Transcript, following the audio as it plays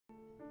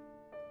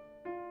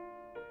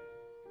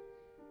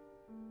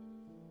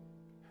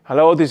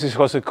Hello, this is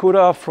José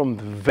Cura from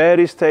the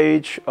very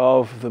stage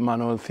of the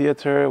Manuel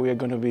Theatre. We are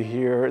going to be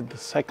here the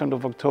 2nd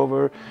of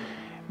October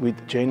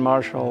with Jane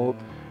Marshall,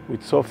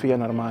 with Sophie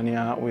and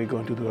Armania. We're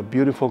going to do a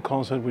beautiful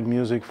concert with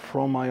music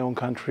from my own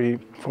country,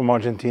 from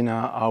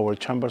Argentina, our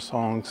chamber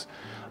songs,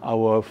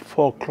 our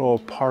folklore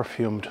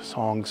perfumed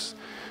songs.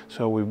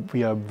 So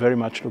we are very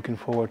much looking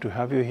forward to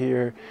have you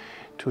here,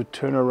 to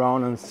turn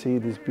around and see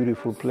this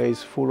beautiful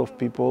place full of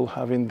people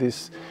having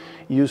this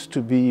used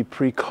to be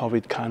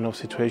pre-COVID kind of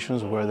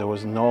situations where there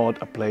was not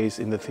a place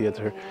in the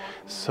theater.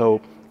 So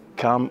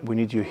come, we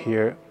need you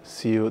here.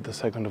 See you the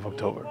 2nd of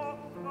October.